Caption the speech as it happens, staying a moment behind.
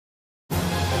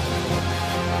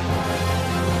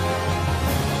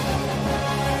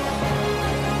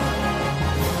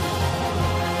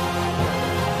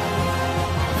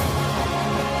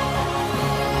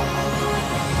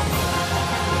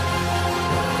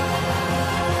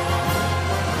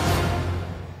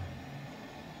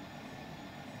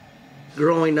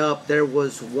growing up, there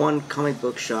was one comic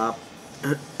book shop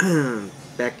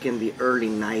back in the early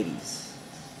 90s.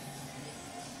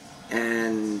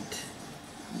 And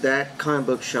that comic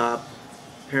book shop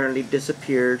apparently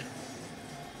disappeared.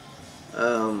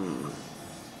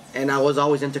 And I was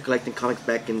always into collecting comics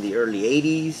back in the early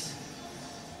 80s.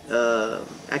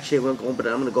 Actually, I'm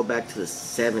going to go back to the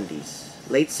 70s.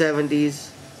 Late 70s,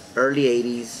 early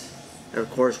 80s, and of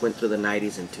course went through the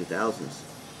 90s and 2000s.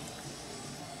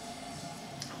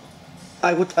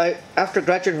 After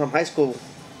graduating from high school,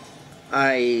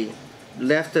 I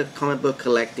left the comic book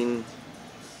collecting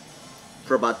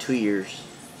for about 2 years.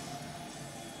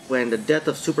 When the death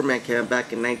of Superman came out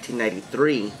back in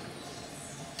 1993,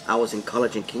 I was in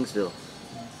college in Kingsville.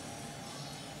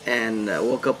 And I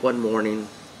woke up one morning,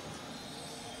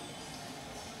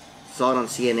 saw it on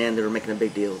CNN, they were making a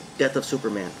big deal. Death of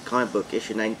Superman, comic book,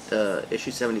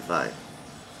 issue 75.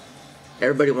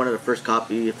 Everybody wanted a first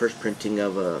copy, a first printing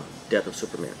of Death of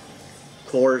Superman. Of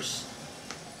course,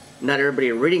 not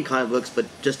everybody reading comic books, but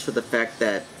just for the fact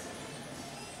that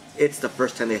it's the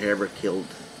first time they had ever killed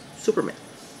Superman.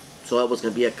 So it was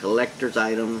going to be a collector's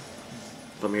item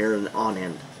from here on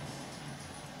end.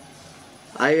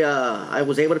 I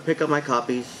was able to pick up my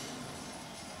copies,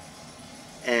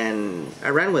 and I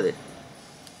ran with it.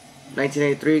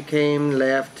 1983 came,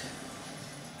 left,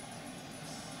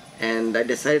 and I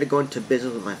decided to go into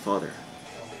business with my father.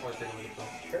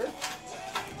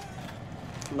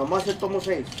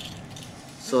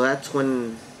 So that's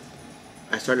when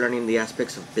I started learning the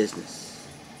aspects of business.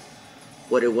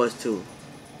 What it was to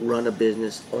run a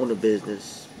business, own a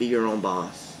business, be your own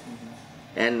boss.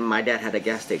 And my dad had a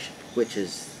gas station, which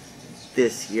is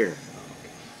this year.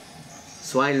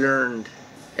 So I learned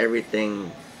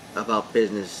everything about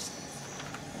business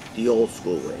the old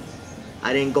school way.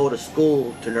 I didn't go to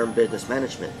school to learn business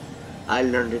management. I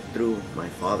learned it through my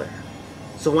father.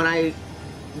 So when I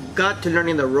got to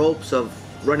learning the ropes of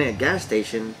running a gas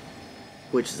station,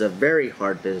 which is a very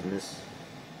hard business,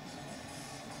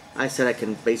 I said I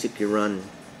can basically run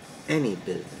any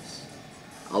business.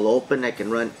 I can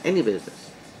run any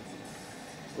business.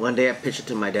 One day I pitched it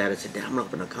to my dad and said, Dad, I'm gonna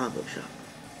open a comic book shop.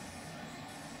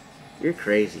 You're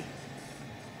crazy.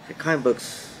 The comic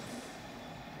books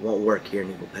won't work here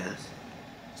in Eagle Pass.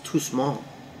 It's too small.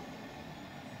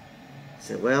 I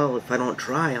said, well, if I don't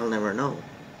try, I'll never know.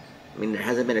 I mean, there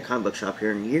hasn't been a comic book shop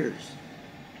here in years.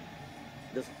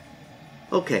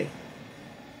 Okay.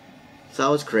 So I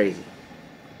was crazy.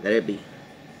 Let it be.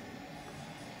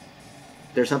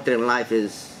 There's something in life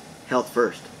is health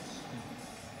first.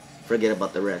 Forget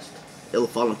about the rest. It'll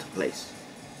fall into place.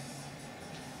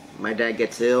 My dad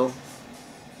gets ill,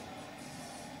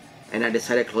 and I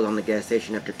decided to close down the gas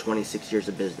station after 26 years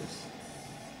of business.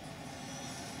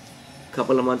 A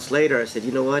couple of months later, I said,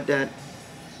 you know what, Dad?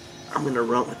 I'm going to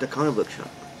run with the comic book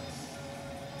shop.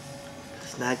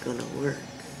 It's not going to work.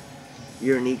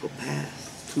 You're in Eagle Pass.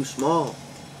 It's too small.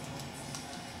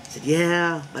 I said,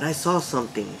 yeah, but I saw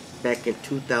something back in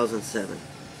 2007.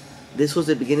 This was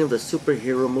the beginning of the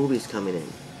superhero movies coming in.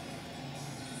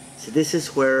 So this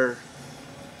is where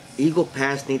Eagle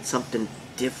Pass needs something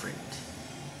different.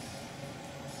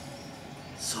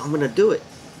 So I'm going to do it.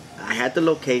 I had the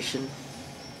location.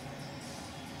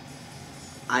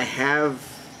 I have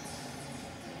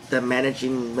the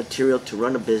managing material to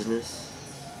run a business.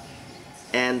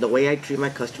 And the way I treat my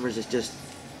customers is just,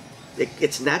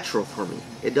 it's natural for me.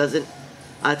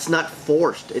 It's not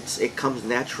forced. It comes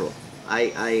natural.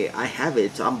 I have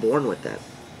it. I'm born with that.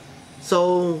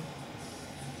 So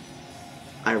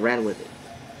I ran with it.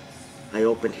 I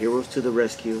opened Heroes to the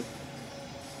Rescue.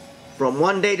 From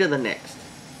one day to the next,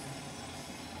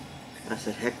 I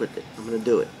said, heck with it. I'm going to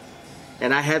do it.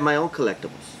 And I had my own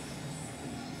collectibles.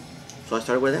 So I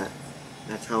started with that.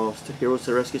 That's how Heroes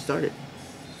to the Rescue started.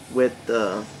 With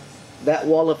that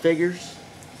wall of figures.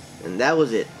 And that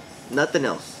was it. Nothing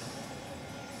else.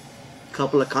 A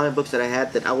couple of comic books that I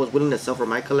had that I was willing to sell for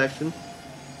my collection.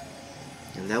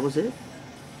 And that was it.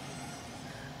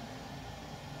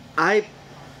 My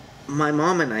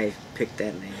mom and I picked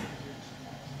that name.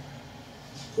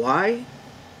 Why?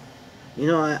 You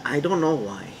know, I don't know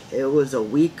why. It was a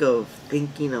week of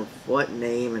thinking of what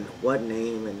name and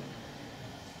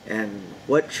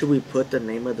what should we put the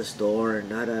name of the store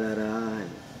and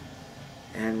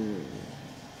and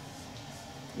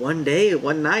one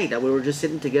night we were just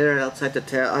sitting together outside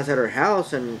our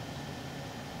house, and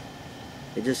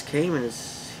it just came, and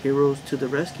it's Heroes to the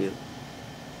Rescue.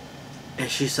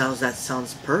 And she says, that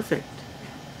sounds perfect.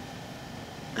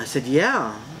 I said,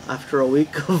 yeah. After a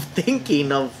week of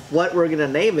thinking of what we're gonna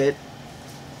name it,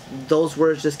 those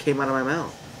words just came out of my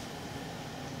mouth.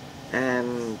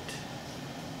 And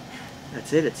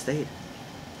That's it. It stayed.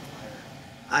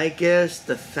 I guess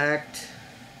the fact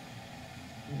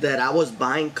that I was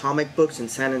buying comic books in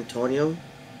San Antonio,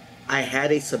 I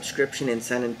had a subscription in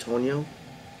San Antonio,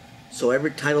 so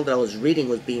every title that I was reading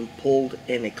was being pulled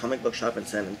in a comic book shop in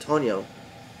San Antonio,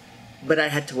 but I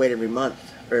had to wait every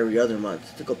month or every other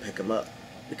month to go pick them up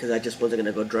because I just wasn't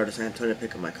going to go drive to San Antonio to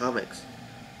pick up my comics.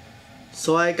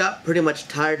 So I got pretty much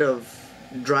tired of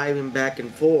driving back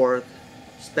and forth,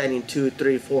 spending $200,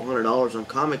 $300, $400 on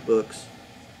comic books.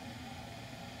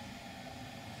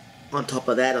 On top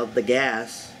of that, of the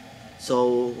gas.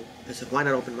 So I said, why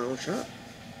not open my own shop?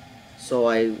 So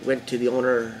I went to the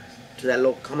owner, to that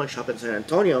local comic shop in San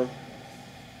Antonio,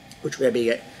 which we had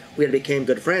became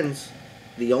good friends.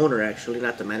 The owner, actually,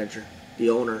 not the manager, the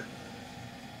owner.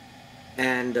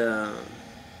 And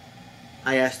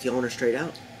I asked the owner straight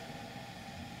out.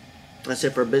 I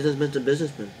said, for businessman to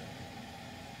businessman,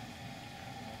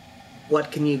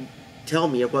 what can you tell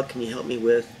me or what can you help me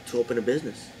with to open a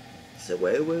business? I said,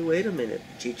 wait a minute,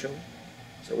 Chicho.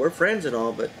 So we're friends and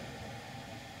all, but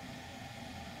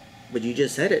you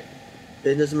just said it.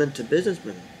 Businessman to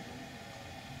businessman.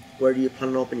 Where do you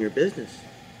plan to open your business?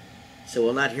 I said,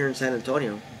 well, not here in San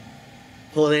Antonio.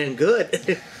 Well, then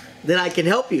good. Then I can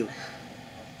help you.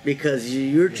 Because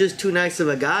you're just too nice of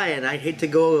a guy, and I'd hate to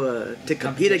go to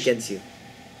compete against you.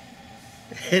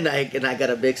 And I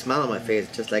got a big smile on my face,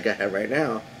 just like I have right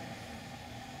now.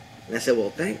 And I said,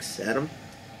 well, thanks, Adam.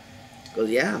 He goes,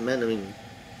 yeah, man, I mean,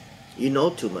 you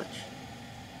know too much.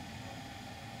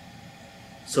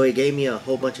 So he gave me a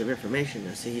whole bunch of information.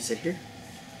 He said, here.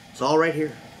 It's all right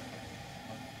here.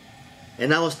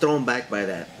 And I was thrown back by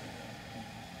that.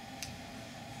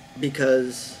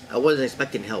 Because I wasn't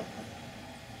expecting help.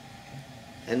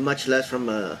 And much less from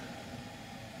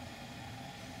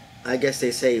I guess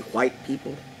they say white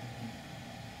people.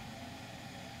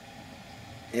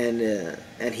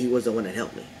 And he was the one that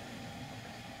helped me.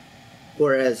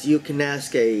 Whereas you can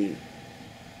ask a,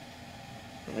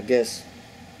 I guess,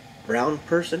 brown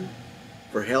person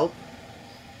for help.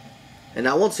 And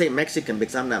I won't say Mexican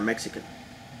because I'm not Mexican.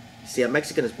 See, a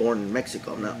Mexican is born in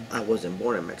Mexico. I wasn't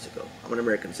born in Mexico. I'm an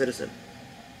American citizen.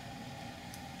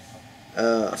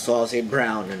 So I'll say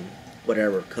brown and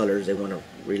whatever colors they want to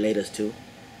relate us to.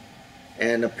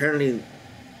 And apparently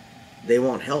they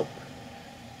won't help.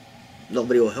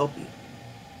 Nobody will help you.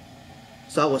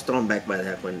 So I was thrown back by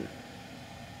that when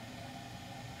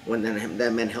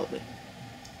that man helped me.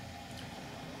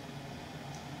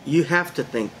 You have to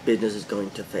think business is going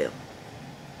to fail.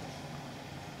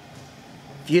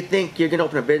 If you think you're going to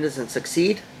open a business and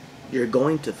succeed, you're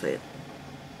going to fail.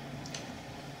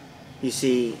 You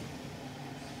see,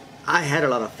 I had a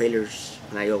lot of failures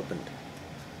when I opened.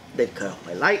 They cut off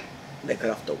my light, they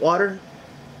cut off the water.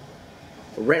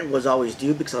 Rent was always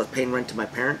due because I was paying rent to my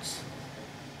parents.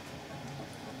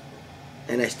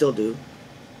 And I still do.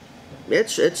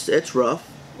 It's rough.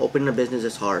 Opening a business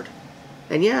is hard.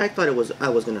 And yeah, I thought I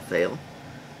was gonna fail.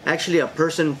 Actually, a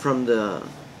person from the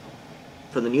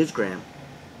newsgram,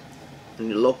 from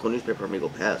the local newspaper, Amigo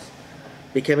Pass,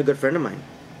 became a good friend of mine.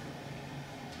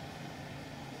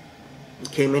 He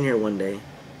came in here one day.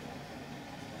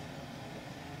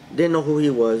 Didn't know who he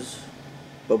was,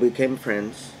 but we became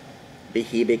friends.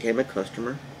 He became a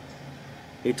customer.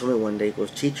 He told me one day, he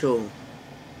goes, Chicho,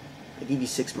 I give you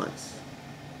 6 months.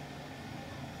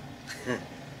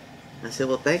 I said,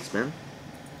 well, thanks, man.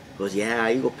 He goes, yeah,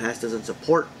 Eagle Pass doesn't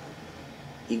support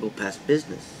Eagle Pass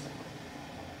business.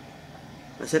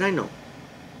 I said, I know.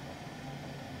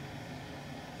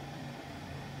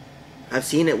 I've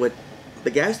seen it with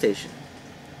the gas station.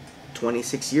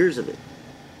 26 years of it.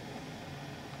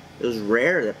 It was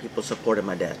rare that people supported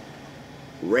my dad.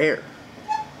 Rare.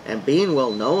 And being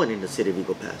well known in the city of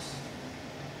Eagle Pass.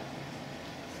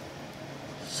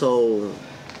 So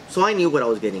I knew what I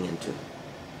was getting into.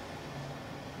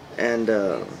 And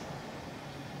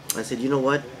I said, you know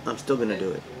what? I'm still going to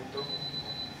do it.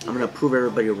 I'm going to prove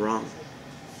everybody wrong.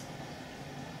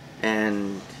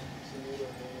 And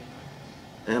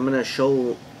I'm going to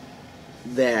show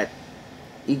that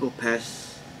Eagle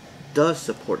Pass does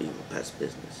support Eagle Pass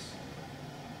business.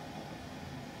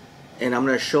 And I'm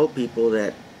going to show people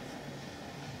that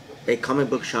a comic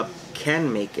book shop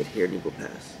can make it here in Eagle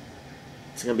Pass.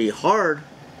 It's going to be hard,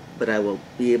 but I will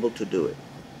be able to do it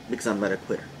because I'm not a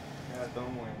quitter.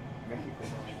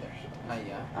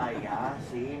 Allá,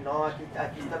 sí, no, aquí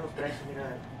están los precios,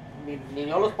 mira. Ni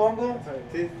yo los pongo.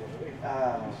 Sí.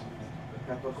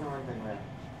 14.99.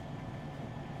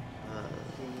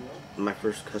 My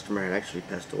first customer had actually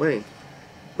passed away,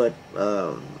 but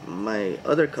my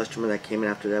other customer that came in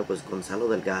after that was Gonzalo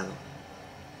Delgado,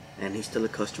 and he's still a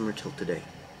customer till today.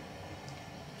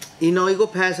 Eagle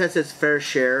Pass has its fair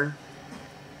share,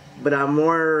 but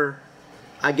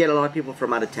I get a lot of people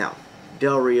from out of town.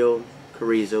 Del Rio,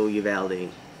 Carrizo, Uvalde,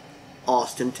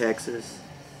 Austin, Texas,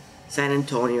 San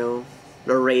Antonio,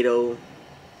 Laredo,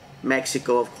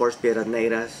 Mexico, of course, Piedras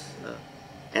Negras.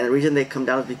 And the reason they come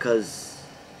down is because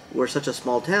we're such a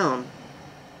small town,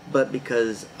 but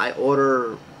because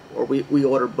we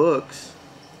order books,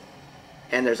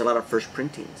 and there's a lot of first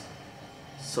printings.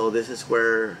 So this is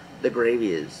where the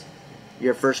gravy is.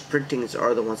 Your first printings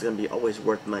are the ones going to be always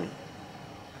worth money.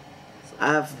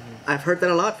 I've heard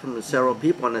that a lot from several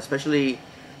people, and especially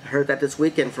heard that this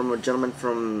weekend from a gentleman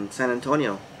from San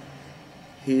Antonio.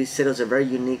 He said it was a very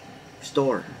unique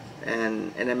store,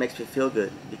 and it makes me feel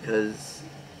good because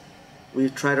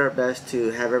we've tried our best to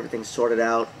have everything sorted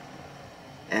out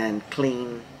and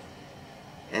clean,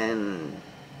 and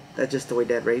that's just the way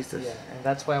Dad raised us. Yeah, and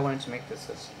that's why I wanted to make this.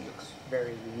 It looks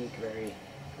very unique, very,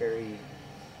 very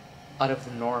out of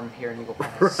the norm here in Eagle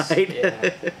Pass. Right?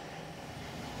 Yeah.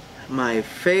 My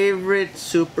favorite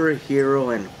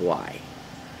superhero and why?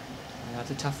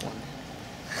 That's a tough one.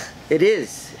 It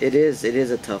is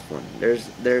a tough one.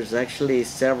 There's actually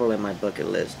several in my bucket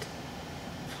list.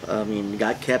 I mean, you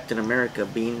got Captain America,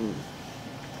 being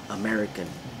American,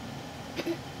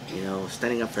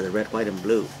 standing up for the red, white, and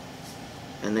blue.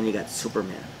 And then you got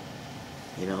Superman,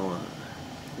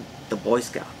 the Boy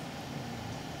Scout.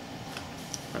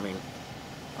 I mean,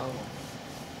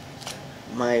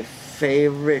 my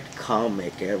favorite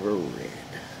comic ever read.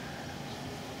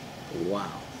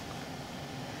 Wow.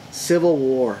 Civil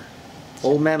War,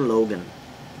 Old Man Logan.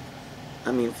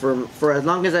 I mean, for as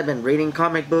long as I've been reading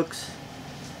comic books,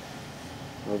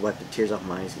 I'll wipe the tears off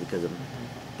my eyes because I'm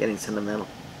getting sentimental.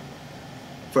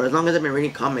 For as long as I've been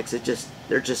reading comics,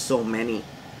 there's just so many.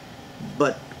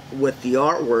 But with the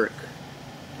artwork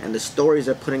and the stories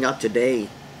they're putting out today,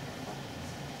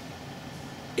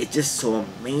 it's just so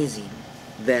amazing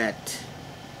that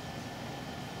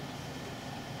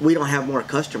we don't have more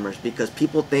customers because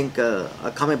people think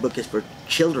a comic book is for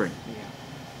children.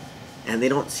 Yeah. And they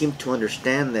don't seem to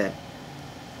understand that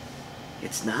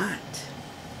it's not.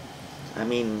 I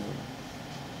mean,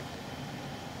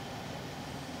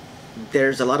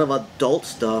 there's a lot of adult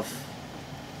stuff,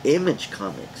 Image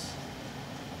Comics.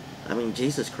 I mean,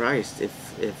 Jesus Christ,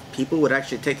 if people would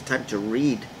actually take the time to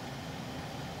read,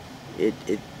 it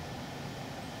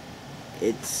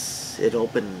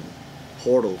opened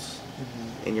portals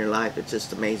in your life. It's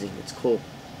just amazing. It's cool.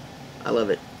 I love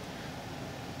it.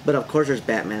 But of course there's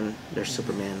Batman, there's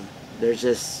Superman, there's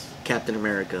just Captain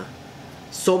America.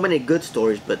 So many good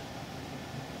stories, but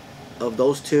of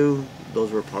those two,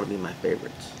 those were probably my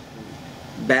favorites.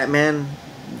 Batman,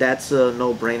 that's a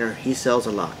no-brainer. He sells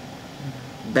a lot.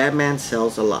 Batman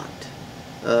sells a lot.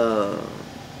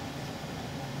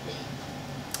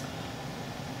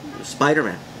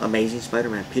 Spider-Man, Amazing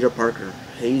Spider-Man, Peter Parker.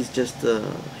 It's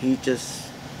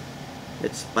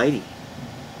Spidey.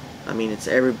 I mean, it's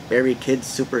every kid's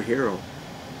superhero.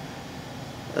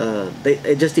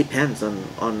 It just depends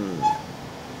on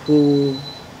who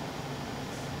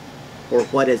or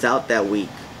what is out that week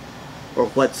or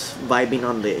what's vibing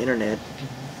on the internet.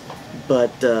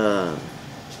 But to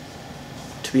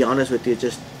be honest with you,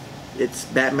 it's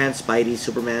Batman, Spidey,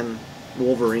 Superman,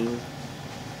 Wolverine,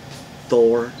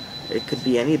 Thor. It could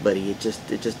be anybody. It just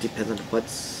depends on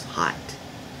what's hot.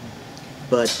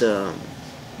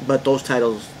 But those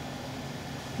titles,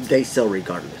 they sell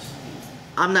regardless.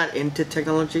 I'm not into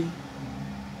technology,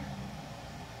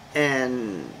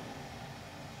 and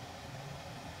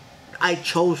I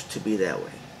chose to be that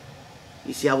way.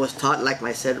 You see, I was taught, like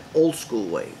I said, old school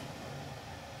way.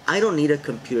 I don't need a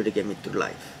computer to get me through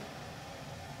life.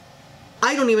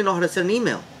 I don't even know how to send an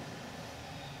email,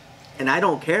 and I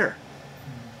don't care.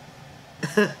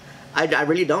 I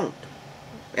really don't.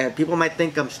 And people might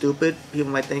think I'm stupid.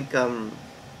 People might think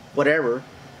whatever.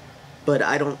 But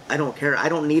I don't care. I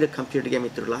don't need a computer to get me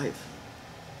through life.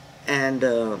 And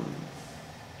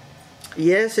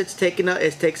yes, it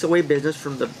takes away business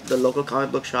from the local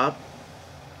comic book shop.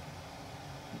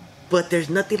 But there's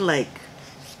nothing like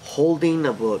holding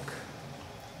a book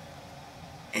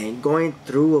and going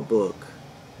through a book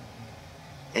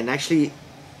and actually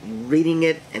reading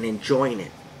it and enjoying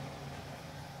it.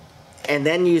 And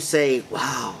then you say,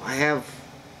 wow, I have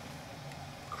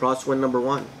Crosswind number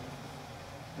 1.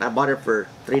 And I bought it for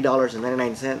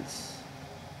 $3.99.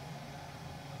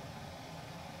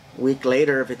 A week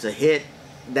later, if it's a hit,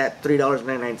 that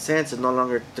 $3.99 is no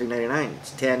longer $3.99.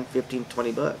 It's $10, $15,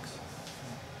 $20.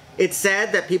 It's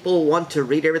sad that people want to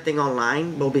read everything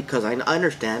online. Well, because I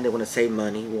understand they want to save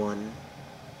money, 1.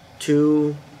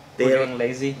 2, they're getting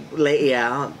lazy.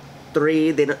 Yeah.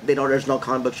 3, they know there's no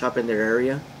comic book shop in their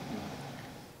area.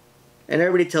 And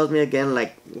everybody tells me again,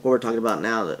 like what we're talking about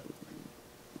now,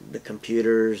 the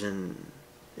computers and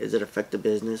is it affect the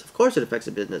business? Of course it affects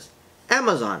the business.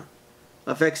 Amazon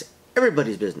affects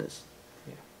everybody's business.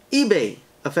 Yeah. eBay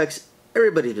affects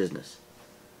everybody's business.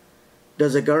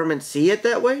 Does the government see it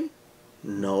that way?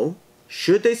 No.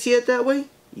 Should they see it that way?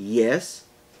 Yes.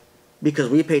 Because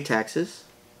we pay taxes.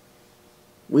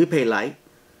 We pay light.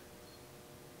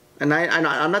 And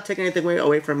I'm not taking anything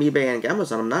away from eBay and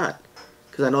Amazon. I'm not.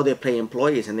 Because I know they pay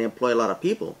employees and they employ a lot of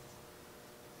people.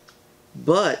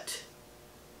 But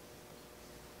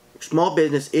small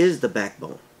business is the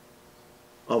backbone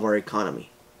of our economy.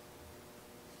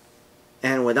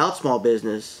 And without small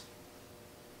business,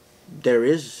 there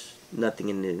is nothing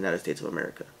in the United States of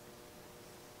America.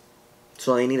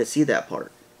 So they need to see that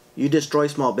part. You destroy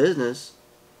small business,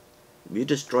 you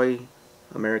destroy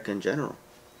America in general.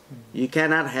 You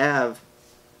cannot have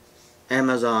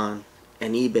Amazon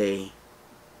and eBay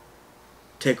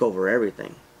take over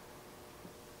everything,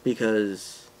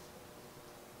 because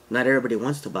not everybody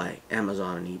wants to buy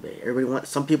Amazon and eBay.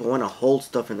 Some people want to hold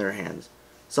stuff in their hands.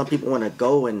 Some people want to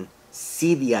go and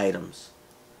see the items,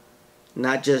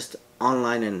 not just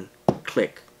online and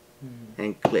click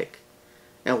and click.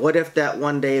 And what if that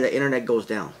one day the internet goes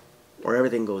down or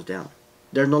everything goes down?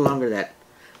 There's no longer that.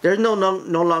 There's no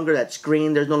longer that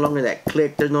screen. There's no longer that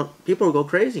click. People will go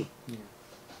crazy.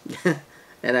 Yeah.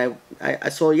 And I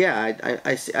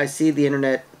see the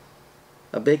internet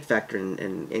a big factor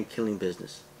in killing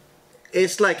business.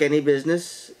 It's like any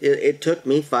business. It took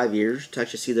me 5 years to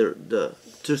actually see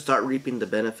to start reaping the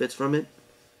benefits from it.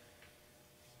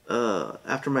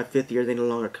 After my 5th year, they no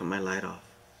longer cut my light off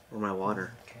or my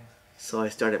water. Okay. So I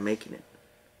started making it,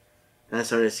 and I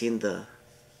started seeing the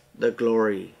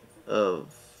glory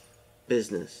of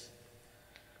business,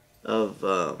 of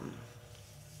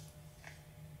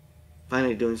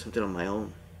finally doing something on my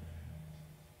own.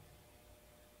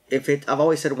 I've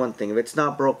always said one thing: if it's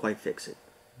not broke, why fix it?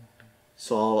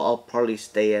 So I'll probably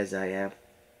stay as I am.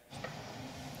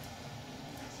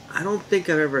 I don't think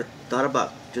I've ever thought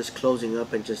about just closing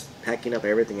up and just packing up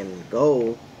everything and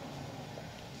go.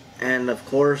 And of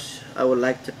course, I would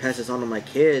like to pass this on to my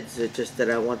kids. It's just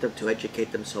that I want them to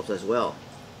educate themselves as well.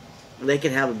 They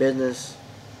can have a business,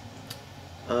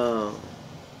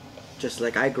 just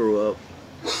like I grew up.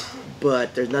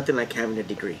 But there's nothing like having a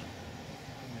degree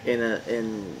in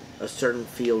a certain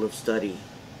field of study,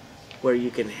 where you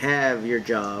can have your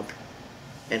job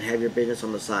and have your business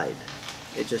on the side.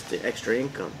 It's just the extra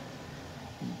income.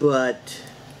 But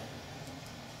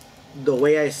the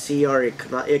way I see our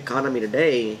economy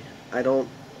today, I don't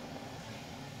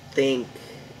think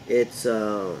it's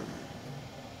a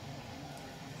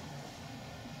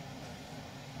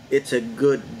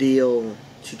good deal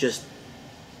to just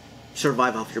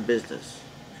survive off your business,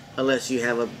 unless you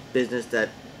have a business that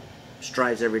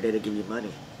strives every day to give you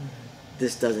money.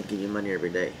 This doesn't give you money every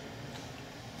day.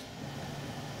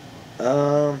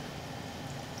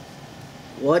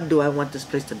 What do I want this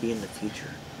place to be in the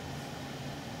future?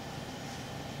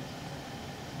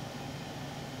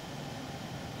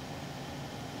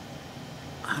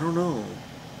 I don't know.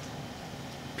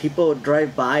 People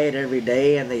drive by it every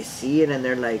day and they see it and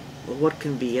they're like, well, what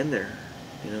can be in there?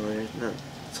 It's not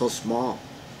so small.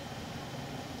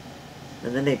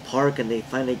 And then they park and they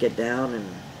finally get down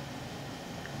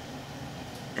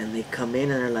and they come in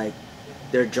and they're like,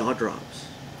 their jaw drops.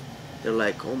 They're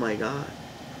like, oh my God.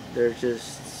 There's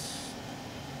just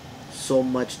so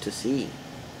much to see.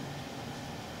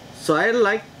 So I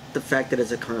like the fact that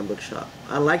it's a comic book shop.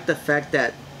 I like the fact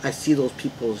that I see those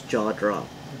people's jaw drop.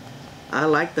 I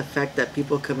like the fact that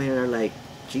people come in and are like,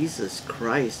 Jesus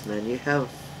Christ, man, you have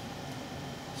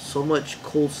so much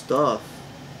cool stuff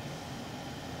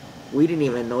we didn't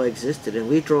even know existed, and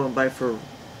we drove by for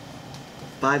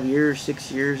 5 years,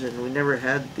 6 years, and we never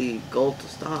had the goal to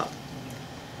stop.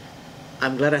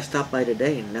 I'm glad I stopped by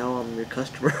today, and now I'm your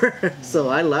customer. So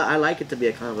I like it to be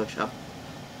a comic book shop.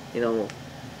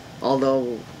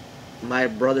 Although my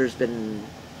brother's been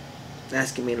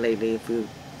asking me lately if we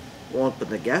won't put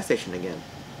the gas station again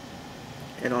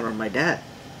in honor of my dad.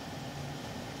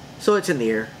 So it's in the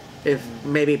air. If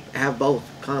maybe have both,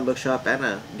 comic book shop and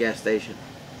a gas station.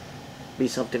 Be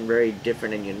something very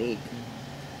different and unique.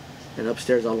 And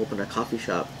upstairs I'll open a coffee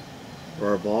shop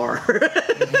or a bar.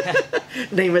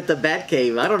 Name it the Bat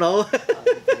Cave. I don't know.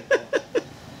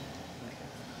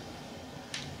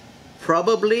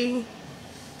 Probably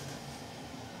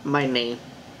my name.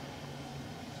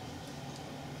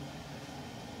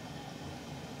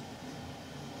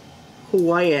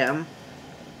 Who I am.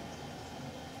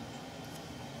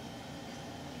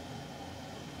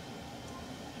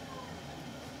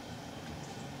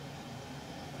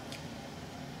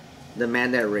 the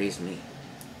man that raised me.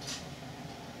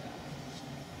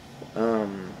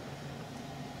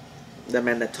 The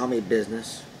man that taught me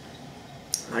business.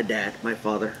 My dad, my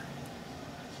father.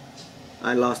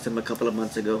 I lost him a couple of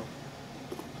months ago.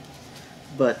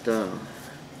 But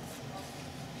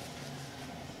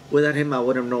without him, I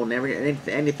wouldn't have known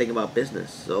anything about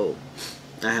business. So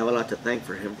I have a lot to thank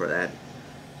for him for that.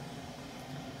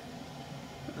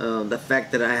 The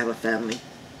fact that I have a family.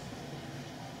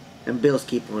 And bills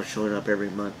keep on showing up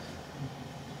every month.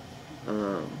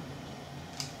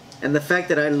 And the fact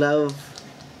that I love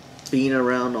being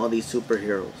around all these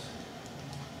superheroes.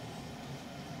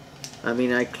 I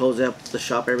mean, I close up the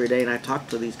shop every day and I talk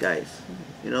to these guys.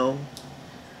 You know,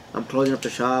 I'm closing up the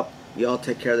shop. Y'all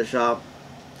take care of the shop.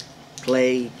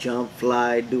 Play, jump,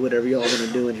 fly, do whatever y'all want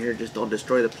to do in here. Just don't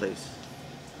destroy the place.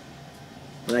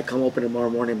 When I come open tomorrow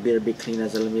morning, better be clean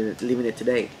as I'm leaving it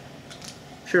today.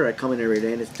 Sure, I come in every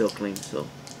day and it's still clean. So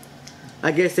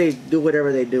I guess they do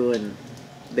whatever they do and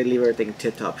they leave everything in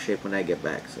tip-top shape when I get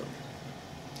back. So,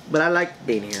 but I like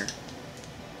being here.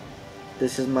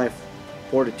 This is my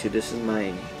fortitude. This is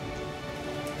my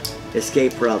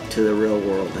escape route to the real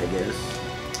world, I guess.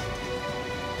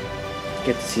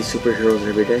 Get to see superheroes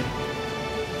every day.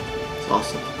 It's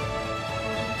awesome.